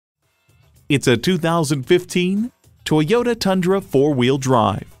It's a 2015 Toyota Tundra 4-wheel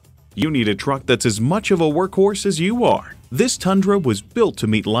drive. You need a truck that's as much of a workhorse as you are. This Tundra was built to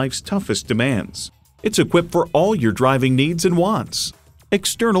meet life's toughest demands. It's equipped for all your driving needs and wants.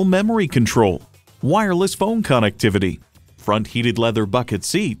 External memory control, wireless phone connectivity, front heated leather bucket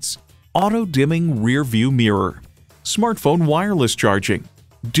seats, auto-dimming rear view mirror, smartphone wireless charging,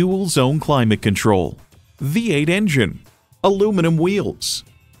 dual zone climate control, V8 engine, aluminum wheels,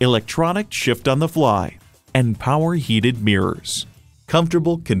 electronic shift on the fly, and power heated mirrors.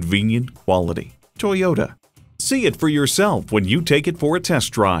 Comfortable, convenient quality. Toyota. See it for yourself when you take it for a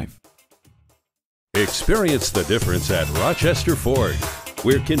test drive. Experience the difference at Rochester Ford.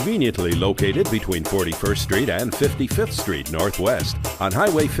 We're conveniently located between 41st Street and 55th Street Northwest on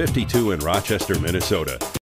Highway 52 in Rochester, Minnesota.